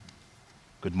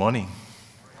Good morning.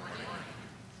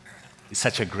 It's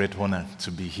such a great honor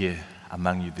to be here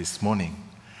among you this morning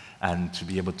and to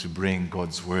be able to bring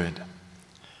God's word.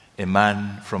 A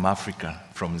man from Africa,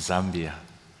 from Zambia,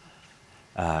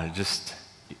 just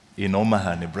in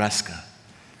Omaha, Nebraska,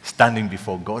 standing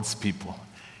before God's people.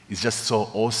 It's just so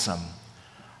awesome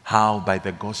how by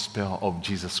the gospel of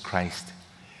Jesus Christ,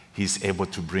 He's able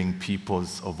to bring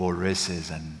peoples of all races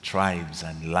and tribes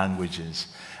and languages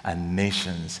and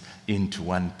nations into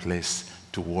one place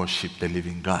to worship the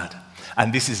living God.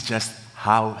 And this is just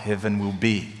how heaven will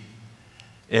be.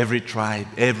 Every tribe,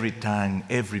 every tongue,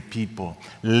 every people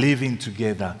living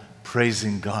together,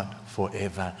 praising God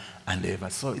forever and ever.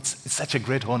 So it's such a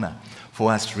great honor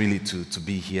for us really to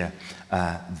be here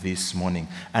this morning.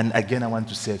 And again, I want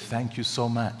to say thank you so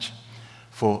much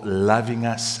for loving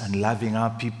us and loving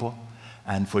our people,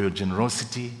 and for your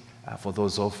generosity for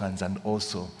those orphans, and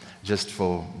also just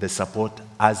for the support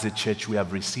as a church we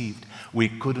have received. We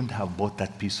couldn't have bought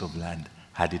that piece of land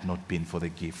had it not been for the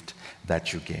gift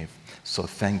that you gave. So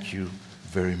thank you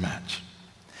very much.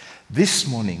 This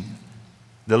morning,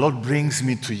 the Lord brings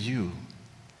me to you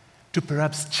to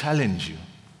perhaps challenge you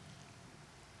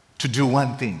to do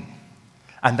one thing,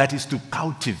 and that is to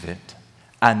cultivate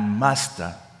and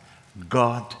master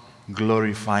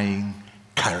God-glorifying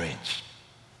courage.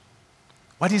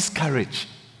 What is courage?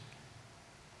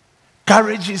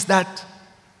 Courage is that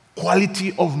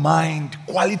quality of mind,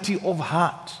 quality of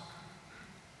heart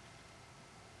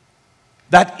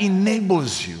that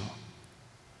enables you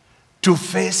to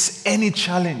face any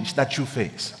challenge that you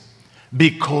face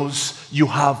because you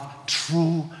have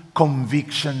true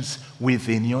convictions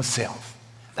within yourself.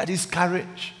 That is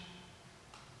courage.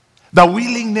 The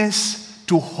willingness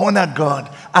to honor God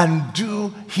and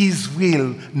do His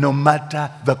will no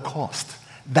matter the cost.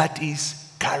 That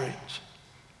is courage.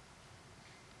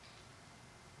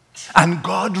 And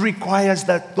God requires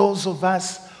that those of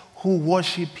us who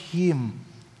worship Him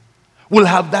will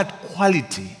have that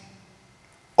quality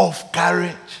of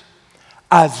courage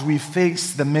as we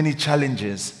face the many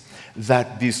challenges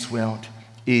that this world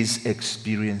is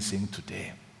experiencing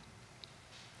today.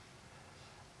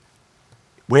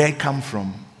 Where I come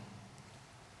from,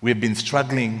 we've been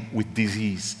struggling with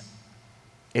disease,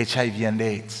 HIV and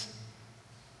AIDS.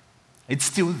 It's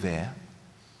still there.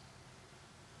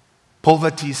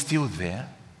 Poverty is still there.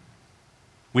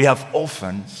 We have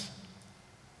orphans.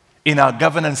 In our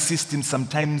governance system,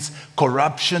 sometimes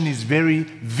corruption is very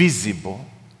visible.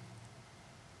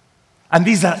 And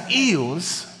these are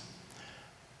ills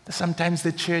that sometimes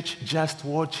the church just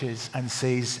watches and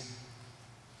says,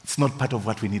 it's not part of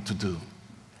what we need to do.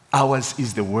 Ours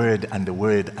is the word and the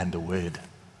word and the word.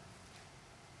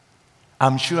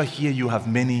 I'm sure here you have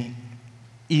many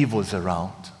evils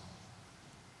around.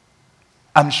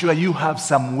 I'm sure you have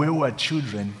some wayward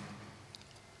children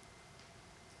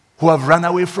who have run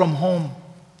away from home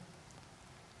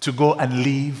to go and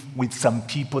live with some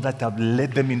people that have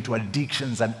led them into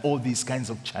addictions and all these kinds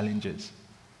of challenges.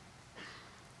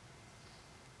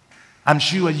 I'm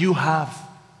sure you have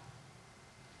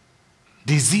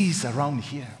disease around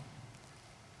here.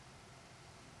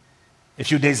 A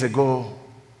few days ago,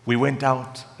 we went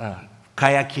out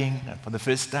kayaking for the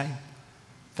first time,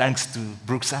 thanks to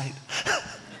Brookside.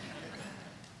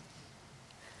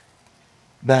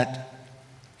 But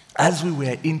as we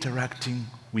were interacting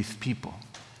with people,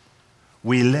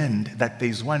 we learned that there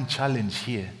is one challenge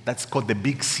here that's called the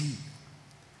big C.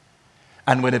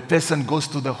 And when a person goes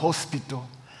to the hospital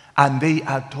and they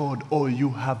are told, oh,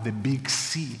 you have the big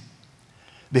C,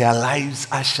 their lives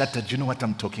are shattered. You know what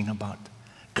I'm talking about?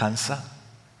 Cancer.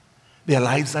 Their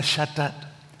lives are shattered.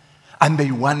 And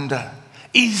they wonder,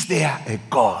 is there a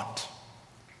God?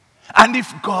 And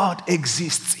if God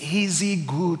exists, is He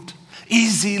good?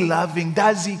 Is He loving?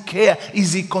 Does He care?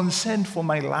 Is He concerned for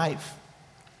my life?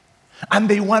 And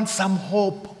they want some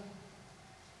hope.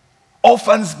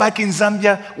 Orphans back in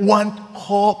Zambia want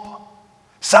hope.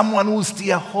 Someone who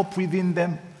still hope within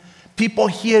them. People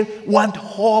here want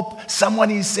hope. Someone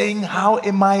is saying, how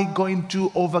am I going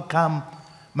to overcome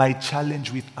my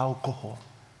challenge with alcohol?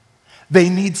 They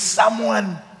need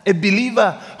someone, a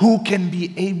believer, who can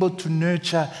be able to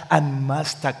nurture and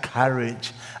master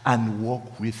courage and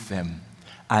walk with them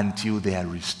until they are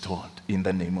restored in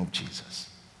the name of Jesus.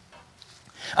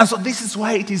 And so this is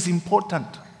why it is important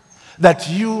that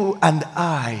you and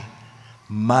I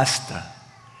master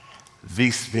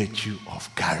this virtue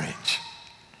of courage.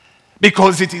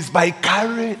 Because it is by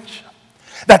courage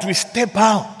that we step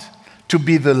out to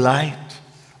be the light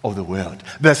of the world,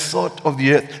 the salt of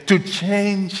the earth, to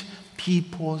change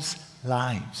people's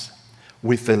lives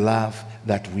with the love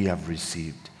that we have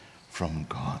received from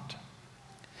God.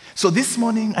 So this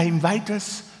morning, I invite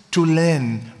us to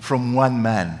learn from one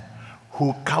man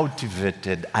who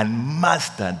cultivated and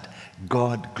mastered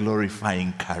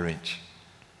God-glorifying courage.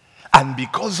 And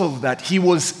because of that, he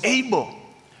was able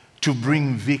to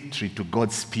bring victory to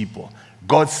God's people.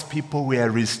 God's people were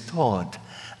restored,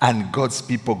 and God's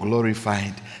people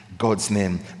glorified God's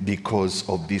name because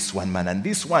of this one man. And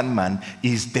this one man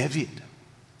is David.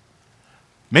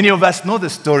 Many of us know the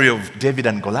story of David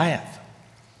and Goliath.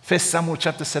 1 Samuel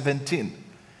chapter 17.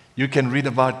 You can read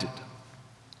about it.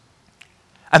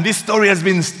 And this story has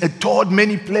been told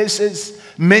many places,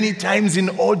 many times in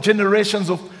all generations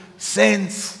of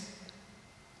saints.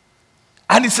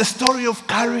 And it's a story of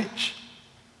courage.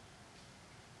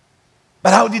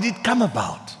 But how did it come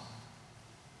about?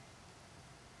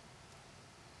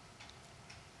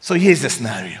 So here's the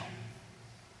scenario.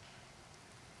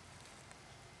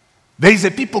 There is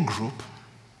a people group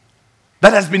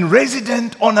that has been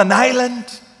resident on an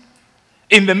island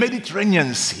in the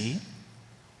Mediterranean Sea,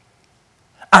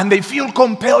 and they feel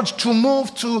compelled to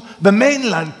move to the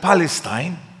mainland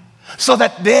Palestine so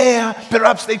that there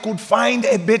perhaps they could find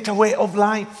a better way of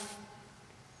life.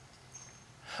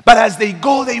 But as they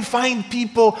go, they find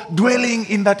people dwelling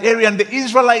in that area, and the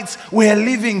Israelites were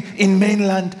living in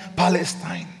mainland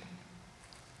Palestine.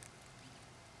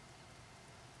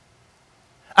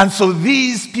 And so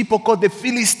these people called the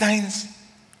Philistines,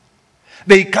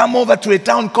 they come over to a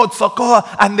town called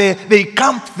Sokoa, and they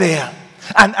camp there.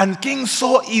 And King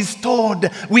Saul is told,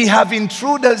 we have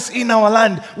intruders in our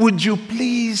land. Would you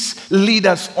please lead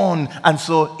us on? And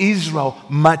so Israel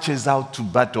marches out to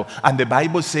battle. And the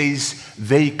Bible says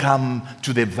they come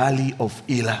to the valley of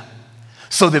Elah.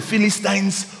 So the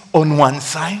Philistines on one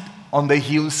side, on the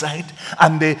hillside,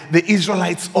 and the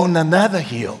Israelites on another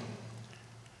hill.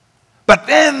 But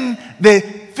then the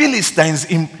Philistines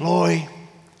employ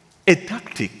a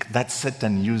tactic that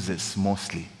Satan uses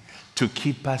mostly to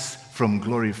keep us from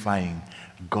glorifying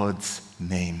God's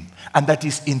name. And that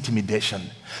is intimidation.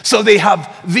 So they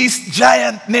have this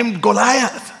giant named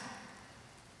Goliath.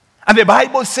 And the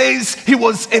Bible says he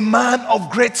was a man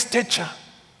of great stature.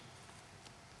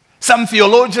 Some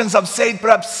theologians have said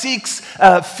perhaps 6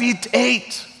 feet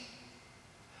 8.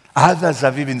 Others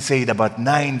have even said about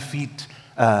 9 feet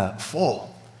 4.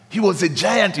 He was a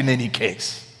giant in any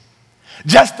case.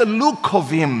 Just the look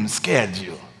of him scared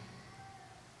you.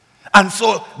 And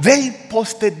so they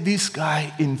posted this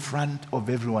guy in front of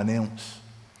everyone else.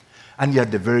 And he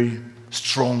had a very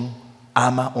strong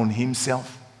armor on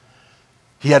himself.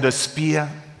 He had a spear.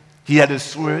 He had a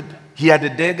sword. He had a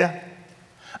dagger.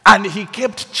 And he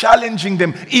kept challenging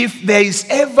them. If there is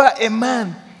ever a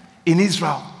man in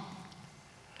Israel,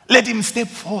 let him step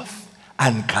forth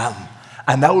and come.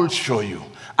 And I will show you.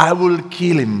 I will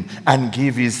kill him and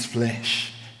give his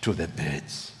flesh to the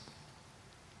birds.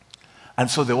 And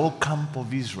so the whole camp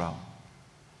of Israel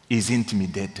is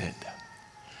intimidated.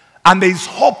 And there is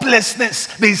hopelessness,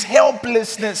 there is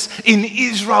helplessness in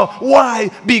Israel.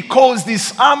 Why? Because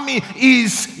this army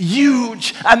is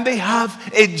huge and they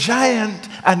have a giant,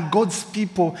 and God's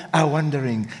people are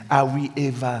wondering, are we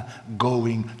ever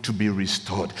going to be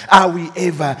restored? Are we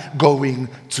ever going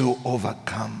to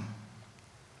overcome?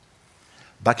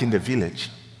 Back in the village,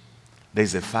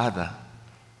 there's a father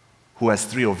who has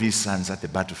 3 of his sons at the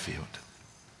battlefield.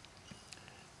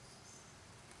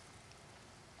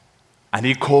 And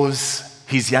he calls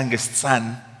his youngest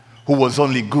son, who was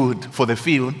only good for the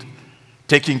field,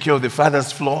 taking care of the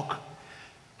father's flock.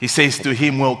 He says to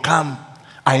him, well, come,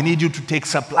 I need you to take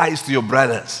supplies to your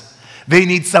brothers. They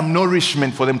need some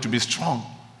nourishment for them to be strong.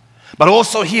 But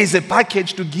also here's a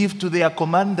package to give to their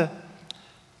commander.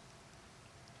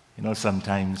 You know,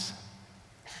 sometimes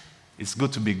it's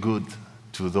good to be good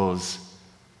to those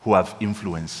who have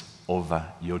influence over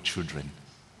your children.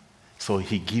 So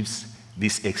he gives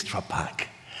this extra pack,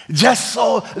 just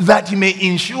so that he may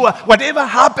ensure whatever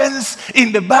happens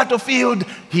in the battlefield,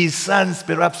 his sons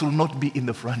perhaps will not be in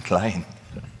the front line.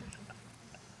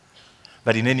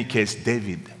 But in any case,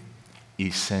 David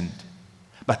is sent.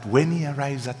 But when he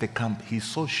arrives at the camp, he's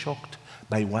so shocked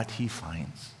by what he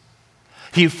finds.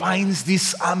 He finds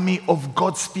this army of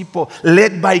God's people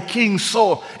led by King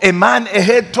Saul, a man a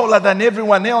head taller than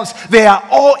everyone else. They are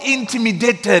all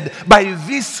intimidated by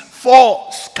this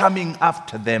force coming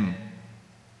after them.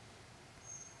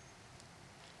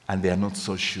 And they are not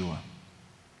so sure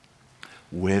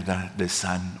whether the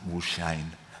sun will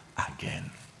shine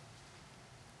again.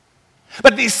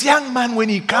 But this young man, when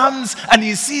he comes and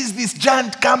he sees this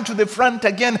giant come to the front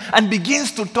again and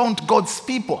begins to taunt God's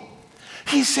people,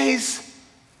 he says,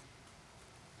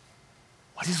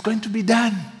 what is going to be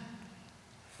done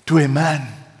to a man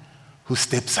who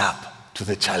steps up to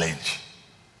the challenge.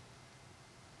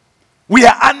 We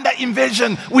are under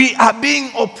invasion. We are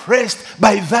being oppressed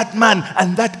by that man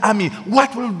and that army.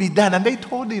 What will be done? And they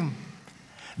told him,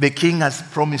 the king has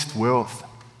promised wealth.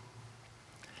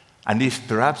 And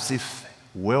perhaps if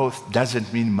wealth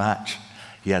doesn't mean much,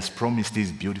 he has promised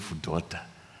his beautiful daughter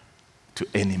to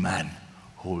any man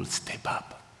who will step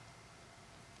up.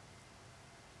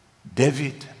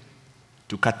 David,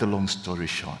 to cut a long story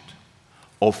short,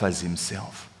 offers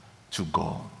himself to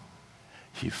go.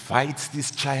 He fights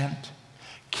this giant,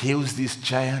 kills this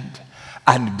giant,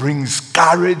 and brings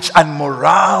courage and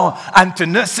morale and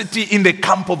tenacity in the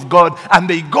camp of God. And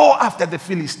they go after the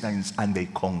Philistines and they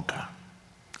conquer.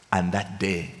 And that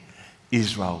day,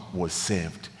 Israel was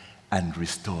saved and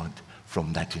restored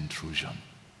from that intrusion.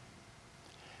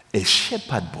 A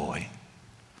shepherd boy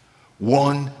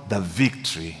won the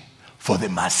victory for the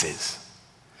masses.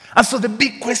 And so the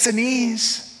big question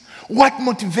is, what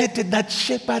motivated that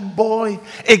shepherd boy,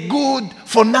 a good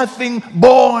for nothing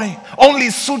boy, only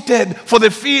suited for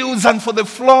the fields and for the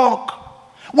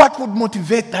flock? What would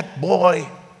motivate that boy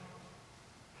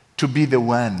to be the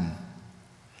one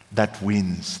that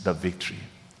wins the victory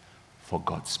for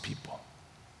God's people?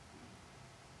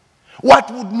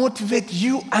 What would motivate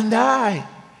you and I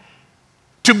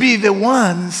to be the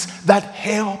ones that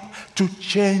help to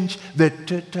change the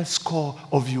status quo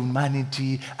of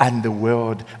humanity and the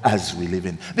world as we live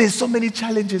in? There's so many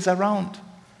challenges around.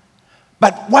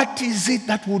 But what is it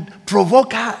that would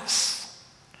provoke us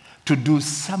to do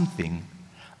something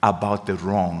about the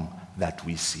wrong that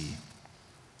we see?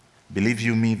 Believe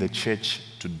you me, the church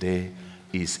today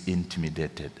is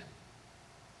intimidated.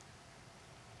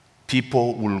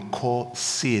 People will call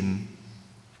sin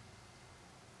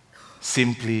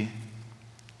simply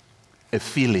a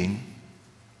feeling,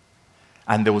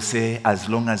 and they will say, as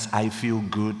long as I feel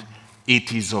good,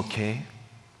 it is okay.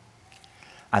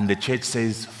 And the church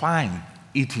says, fine,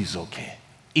 it is okay.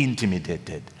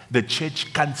 Intimidated. The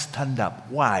church can't stand up.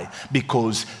 Why?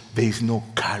 Because there is no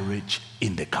courage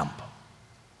in the camp.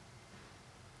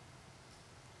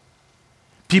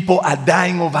 People are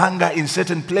dying of hunger in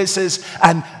certain places,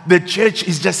 and the church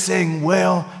is just saying,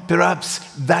 well, perhaps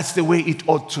that's the way it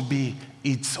ought to be.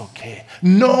 It's okay.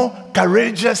 No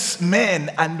courageous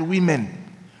men and women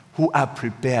who are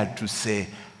prepared to say,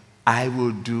 I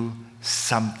will do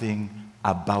something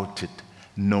about it,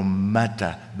 no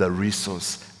matter the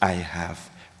resource I have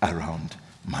around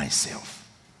myself.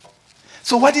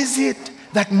 So what is it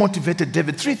that motivated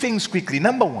David? 3 things quickly.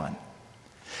 Number 1,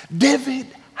 David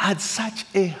had such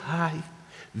a high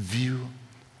view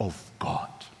of God.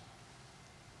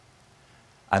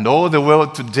 And all the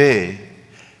world today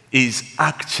is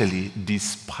actually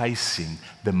despising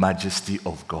the majesty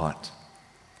of God.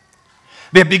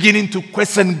 They're beginning to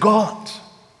question God.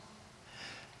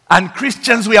 And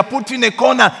Christians, we are put in a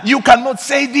corner. You cannot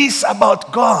say this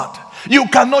about God. You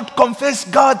cannot confess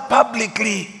God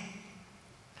publicly.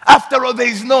 After all, there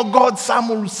is no God, some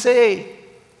will say.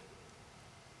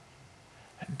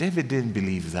 David didn't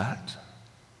believe that.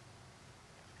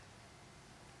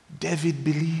 David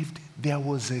believed there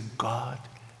was a God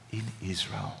in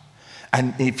Israel.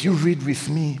 And if you read with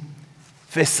me,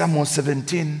 1 Samuel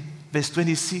 17, verse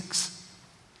 26,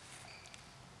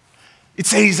 it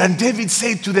says, and David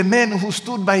said to the men who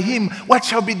stood by him, what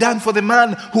shall be done for the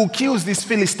man who kills this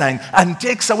Philistine and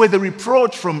takes away the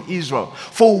reproach from Israel?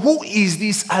 For who is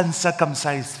this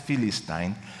uncircumcised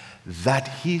Philistine that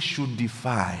he should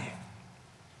defy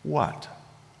what?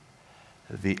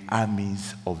 The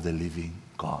armies of the living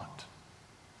God.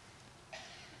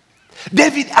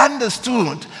 David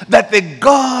understood that the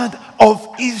God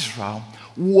of Israel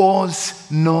was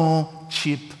no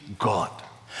cheap God.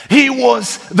 He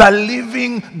was the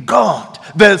living God,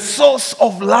 the source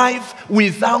of life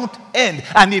without end.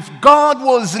 And if God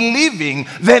was living,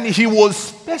 then he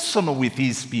was personal with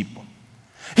his people.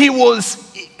 He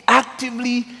was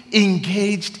actively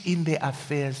engaged in the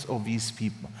affairs of his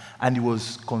people, and he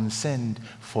was concerned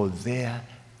for their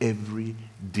every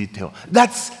detail.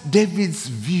 That's David's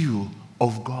view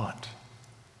of God.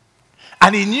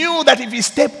 And he knew that if he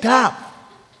stepped up,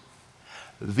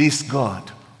 this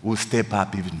God would step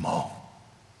up even more.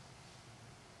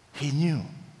 He knew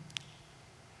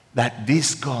that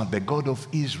this God, the God of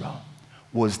Israel,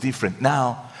 was different.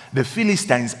 Now, the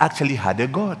Philistines actually had a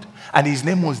God, and his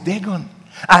name was Dagon.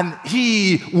 And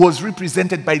he was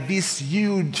represented by this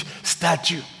huge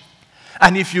statue.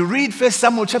 And if you read 1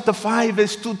 Samuel chapter 5,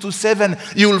 verse 2 to 7,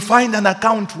 you will find an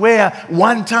account where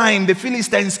one time the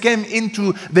Philistines came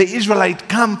into the Israelite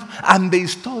camp and they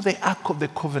stole the Ark of the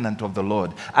Covenant of the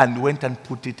Lord and went and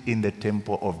put it in the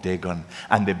temple of Dagon.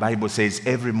 And the Bible says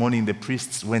every morning the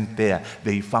priests went there.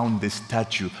 They found the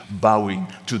statue bowing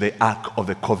to the Ark of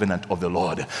the Covenant of the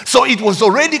Lord. So it was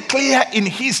already clear in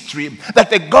history that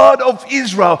the God of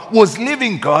Israel was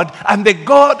living God and the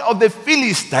God of the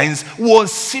Philistines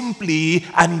was simply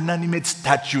an inanimate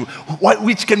statue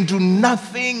which can do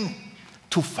nothing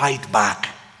to fight back.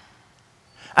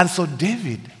 And so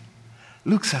David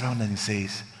looks around and he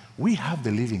says, we have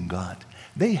the living God.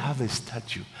 They have a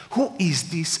statue. Who is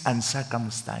this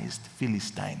uncircumcised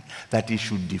Philistine that he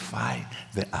should defy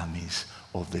the armies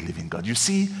of the living God? You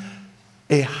see,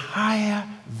 a higher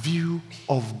view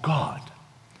of God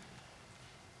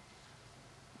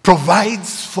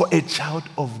provides for a child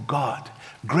of God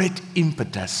great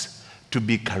impetus to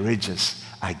be courageous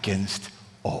against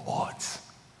all odds.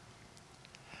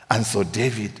 And so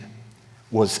David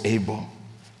was able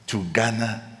to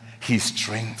garner his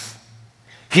strength.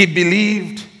 He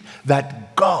believed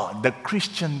that God, the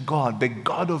Christian God, the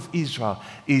God of Israel,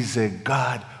 is a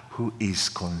God who is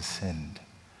concerned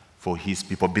for his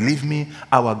people. Believe me,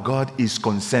 our God is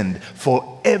concerned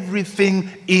for everything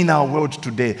in our world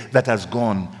today that has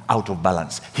gone out of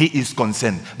balance. He is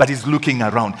concerned, but he's looking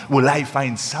around. Will I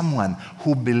find someone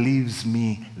who believes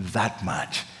me that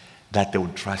much that they will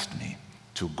trust me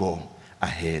to go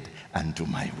ahead and do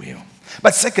my will?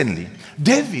 But secondly,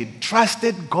 David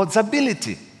trusted God's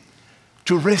ability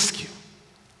to rescue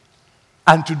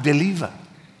and to deliver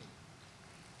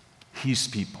his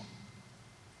people.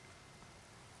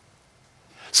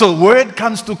 So word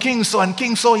comes to King Saul, and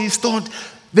King Saul is told,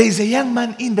 there is a young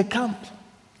man in the camp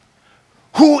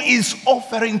who is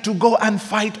offering to go and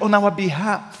fight on our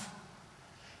behalf.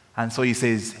 And so he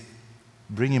says,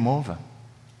 bring him over.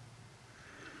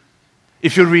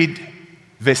 If you read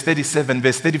verse 37,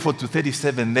 verse 34 to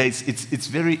 37, it's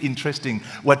very interesting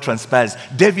what transpires.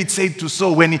 David said to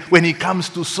Saul, when he comes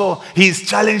to Saul, he is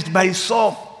challenged by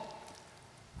Saul.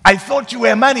 I thought you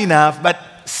were man enough, but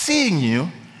seeing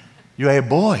you, you are a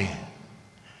boy.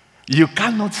 You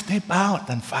cannot step out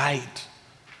and fight.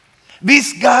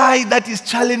 This guy that is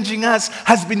challenging us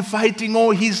has been fighting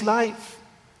all his life.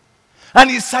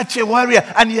 And he's such a warrior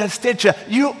and he has stature.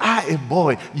 You are a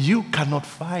boy. You cannot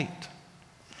fight.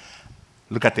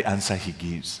 Look at the answer he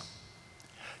gives.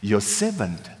 Your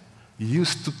servant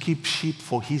used to keep sheep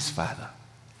for his father.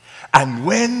 And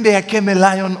when there came a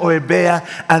lion or a bear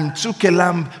and took a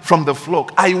lamb from the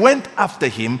flock, I went after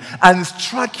him and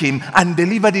struck him and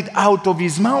delivered it out of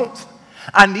his mouth.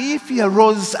 And if he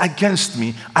arose against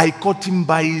me, I caught him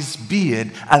by his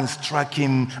beard and struck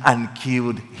him and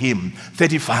killed him.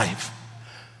 35.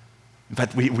 In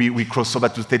fact, we cross over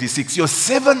to 36. Your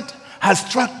servant has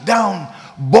struck down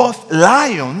both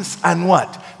lions and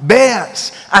what?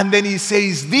 Bears. And then he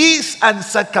says, this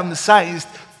uncircumcised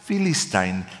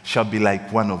Philistine shall be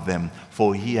like one of them,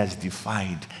 for he has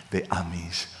defied the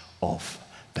armies of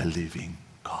the living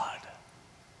God.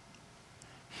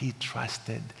 He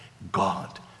trusted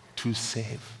God to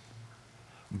save,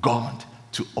 God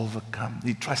to overcome.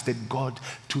 He trusted God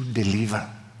to deliver.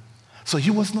 So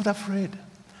he was not afraid.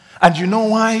 And you know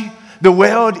why the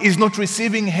world is not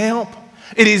receiving help?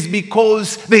 It is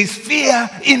because there is fear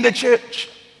in the church.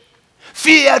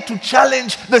 Fear to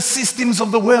challenge the systems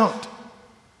of the world.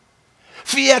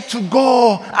 Fear to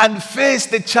go and face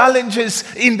the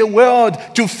challenges in the world,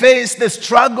 to face the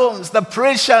struggles, the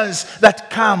pressures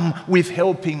that come with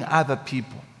helping other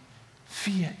people.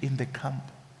 Fear in the camp.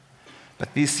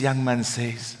 But this young man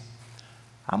says,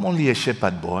 I'm only a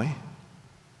shepherd boy.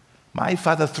 My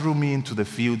father threw me into the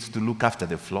fields to look after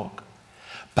the flock.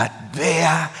 But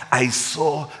there I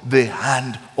saw the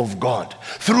hand of God.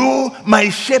 Through my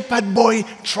shepherd boy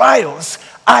trials,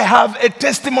 I have a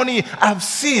testimony. I've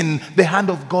seen the hand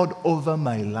of God over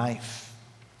my life.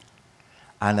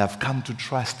 And I've come to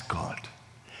trust God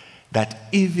that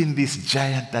even this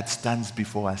giant that stands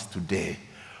before us today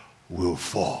will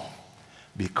fall,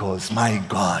 because my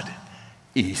God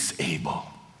is able.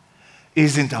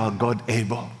 Isn't our God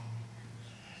able?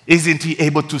 Isn't he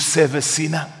able to save a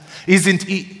sinner? Isn't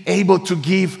he able to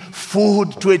give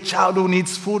food to a child who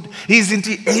needs food? Isn't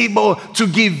he able to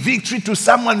give victory to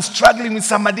someone struggling with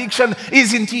some addiction?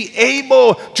 Isn't he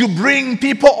able to bring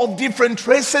people of different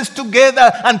races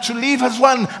together and to live as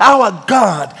one? Our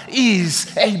God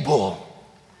is able.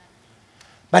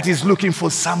 But he's looking for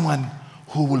someone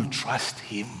who will trust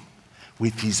him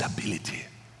with his ability.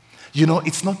 You know,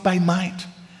 it's not by might.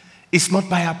 It's not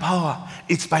by our power.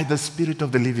 It's by the Spirit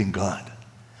of the living God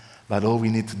But all we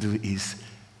need to do is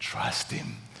trust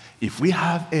him. If we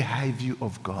have a high view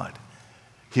of God,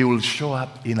 he will show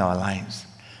up in our lives,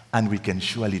 and we can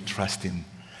surely trust him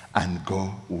and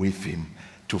go with him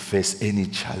to face any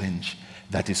challenge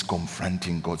that is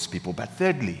confronting God's people. But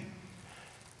thirdly,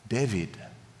 David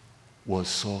was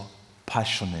so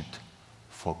passionate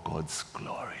for God's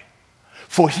glory.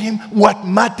 For him, what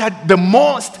mattered the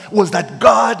most was that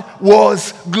God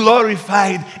was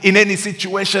glorified in any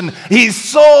situation. He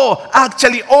saw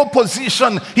actually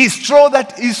opposition. He saw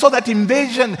that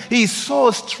invasion. He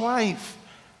saw strife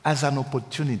as an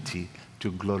opportunity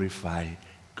to glorify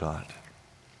God.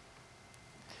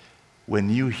 When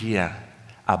you hear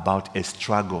about a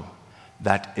struggle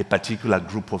that a particular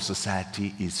group of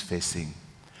society is facing,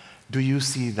 do you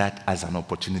see that as an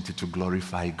opportunity to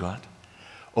glorify God?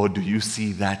 Or do you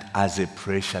see that as a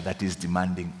pressure that is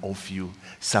demanding of you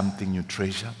something you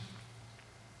treasure?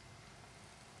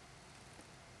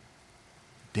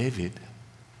 David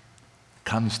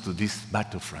comes to this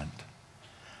battlefront,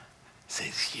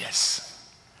 says, yes,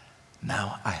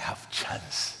 now I have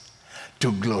chance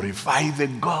to glorify the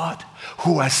God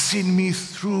who has seen me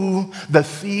through the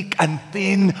thick and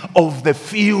thin of the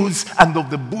fields and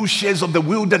of the bushes of the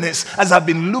wilderness as I've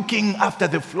been looking after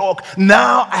the flock.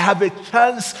 Now I have a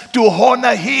chance to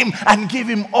honor him and give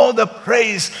him all the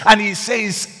praise. And he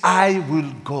says, I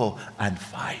will go and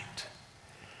fight.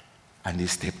 And he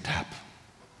stepped up.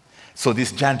 So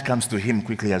this giant comes to him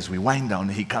quickly as we wind down.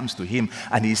 He comes to him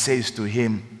and he says to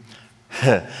him,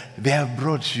 they have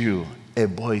brought you a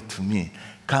boy to me.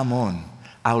 Come on,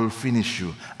 I will finish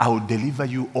you. I will deliver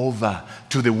you over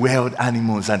to the wild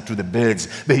animals and to the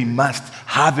birds. They must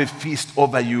have a feast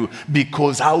over you,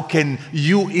 because how can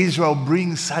you, Israel,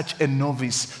 bring such a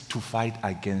novice to fight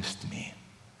against me?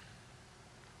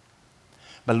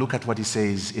 But look at what he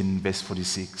says in verse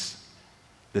 46,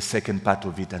 the second part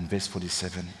of it, and verse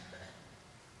 47.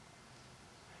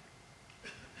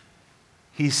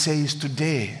 He says,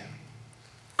 today,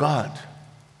 God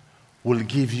will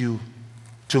give you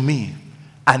to me,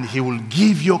 and he will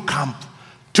give your camp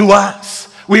to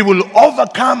us. We will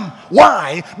overcome.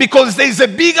 Why? Because there's a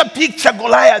bigger picture,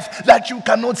 Goliath, that you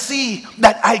cannot see,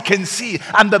 that I can see.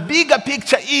 And the bigger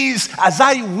picture is, as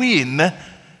I win,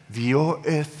 the whole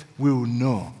earth will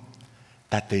know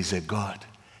that there's a God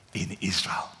in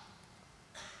Israel.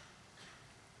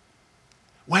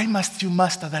 Why must you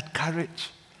master that courage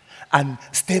and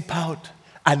step out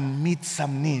and meet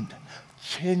some need?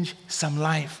 Change some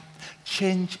life,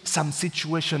 change some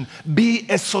situation, be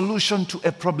a solution to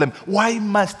a problem. Why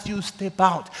must you step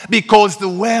out? Because the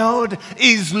world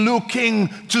is looking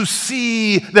to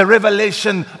see the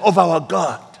revelation of our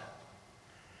God.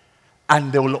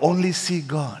 And they will only see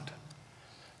God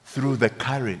through the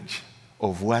courage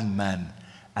of one man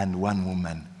and one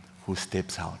woman who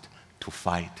steps out to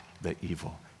fight the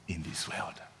evil in this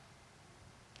world.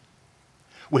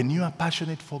 When you are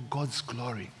passionate for God's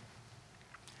glory,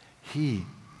 he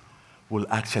will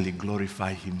actually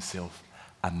glorify himself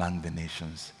among the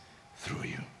nations through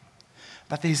you.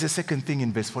 But there is a second thing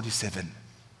in verse 47.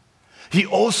 He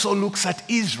also looks at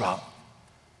Israel,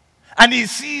 and he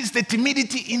sees the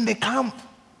timidity in the camp.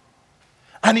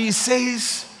 And he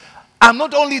says, I'm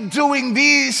not only doing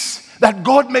this that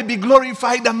God may be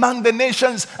glorified among the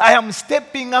nations, I am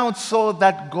stepping out so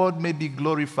that God may be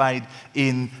glorified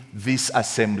in this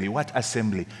assembly. What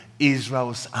assembly?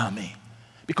 Israel's army.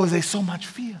 Because there's so much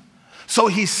fear. So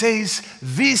he says,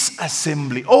 this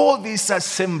assembly, all this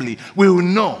assembly will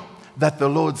know that the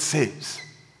Lord saves,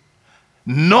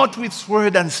 not with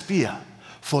sword and spear,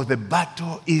 for the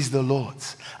battle is the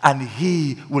Lord's, and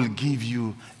he will give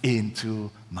you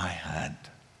into my hand.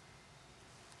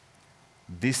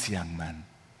 This young man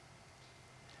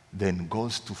then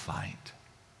goes to fight.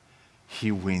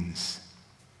 He wins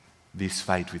this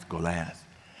fight with Goliath,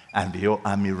 and the whole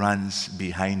army runs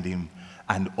behind him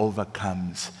and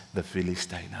overcomes the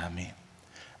Philistine army.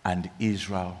 And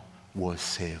Israel was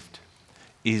saved.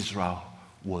 Israel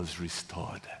was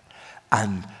restored.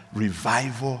 And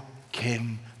revival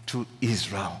came to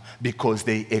Israel because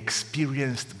they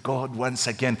experienced God once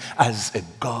again as a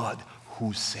God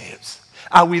who saves.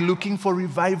 Are we looking for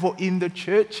revival in the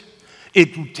church?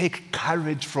 It will take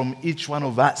courage from each one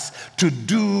of us to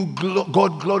do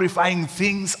God-glorifying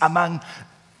things among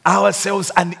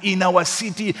ourselves and in our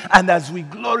city. And as we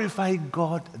glorify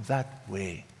God that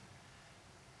way,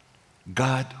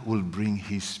 God will bring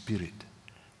his Spirit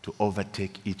to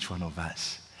overtake each one of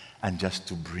us and just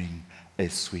to bring a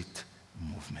sweet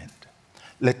movement.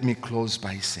 Let me close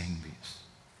by saying this.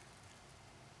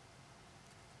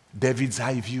 David's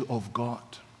high view of God,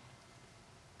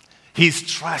 his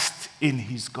trust in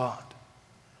his God,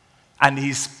 and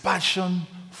his passion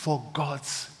for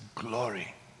God's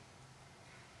glory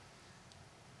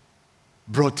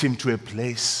brought him to a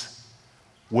place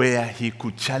where he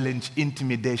could challenge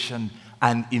intimidation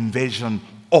and invasion,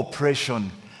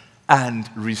 oppression, and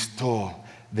restore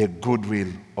the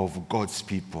goodwill of God's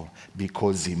people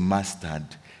because he mastered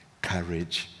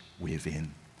courage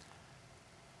within.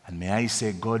 And may I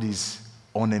say, God is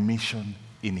on a mission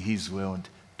in his world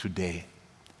today,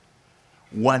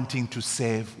 wanting to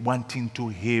save, wanting to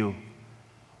heal,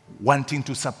 wanting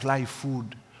to supply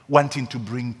food, wanting to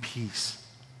bring peace.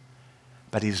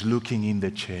 But he's looking in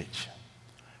the church.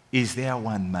 Is there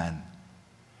one man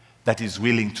that is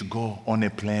willing to go on a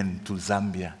plane to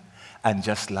Zambia and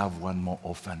just love one more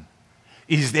orphan?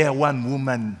 Is there one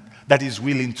woman that is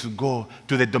willing to go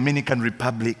to the Dominican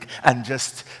Republic and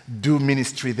just do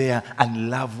ministry there and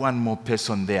love one more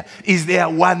person there? Is there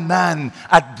one man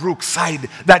at Brookside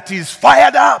that is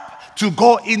fired up to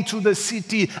go into the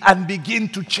city and begin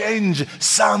to change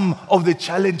some of the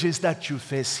challenges that you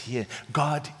face here?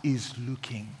 God is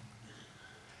looking,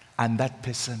 and that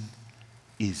person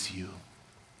is you.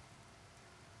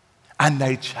 And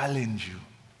I challenge you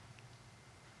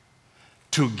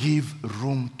to give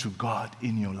room to God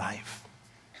in your life.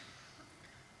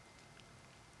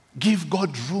 Give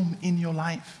God room in your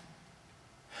life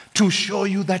to show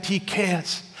you that he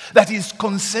cares, that he's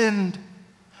concerned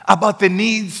about the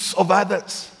needs of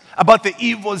others, about the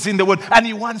evils in the world, and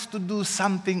he wants to do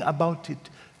something about it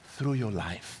through your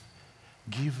life.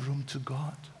 Give room to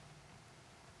God.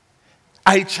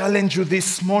 I challenge you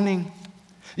this morning.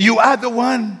 You are the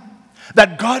one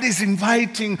that God is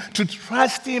inviting to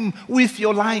trust him with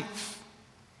your life,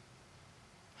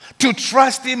 to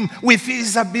trust him with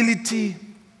his ability,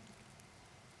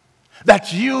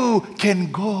 that you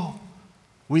can go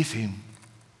with him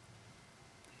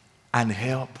and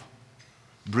help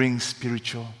bring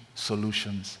spiritual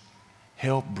solutions,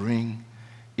 help bring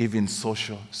even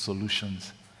social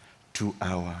solutions to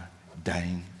our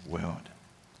dying world.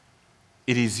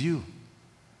 It is you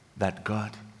that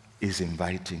God is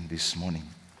inviting this morning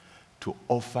to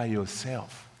offer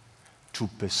yourself to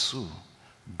pursue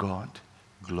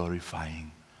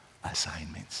God-glorifying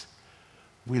assignments.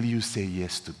 Will you say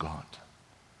yes to God?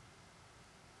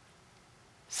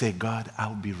 Say, God,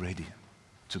 I'll be ready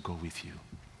to go with you.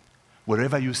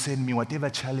 Wherever you send me, whatever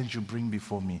challenge you bring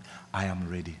before me, I am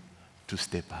ready to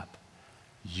step up.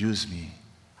 Use me,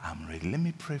 I'm ready. Let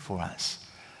me pray for us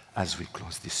as we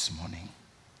close this morning.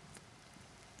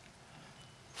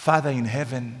 Father in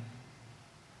heaven,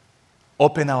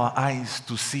 open our eyes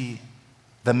to see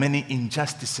the many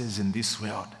injustices in this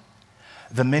world,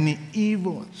 the many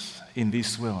evils in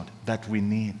this world that we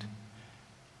need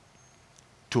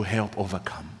to help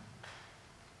overcome.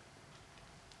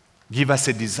 Give us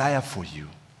a desire for you,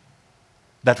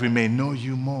 that we may know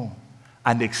you more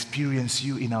and experience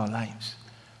you in our lives,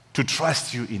 to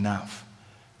trust you enough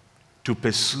to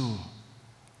pursue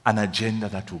an agenda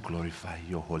that will glorify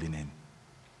your holy name.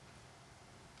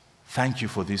 Thank you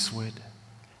for this word,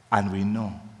 and we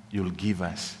know you'll give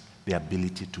us the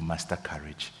ability to master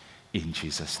courage. In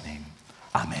Jesus' name,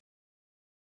 amen.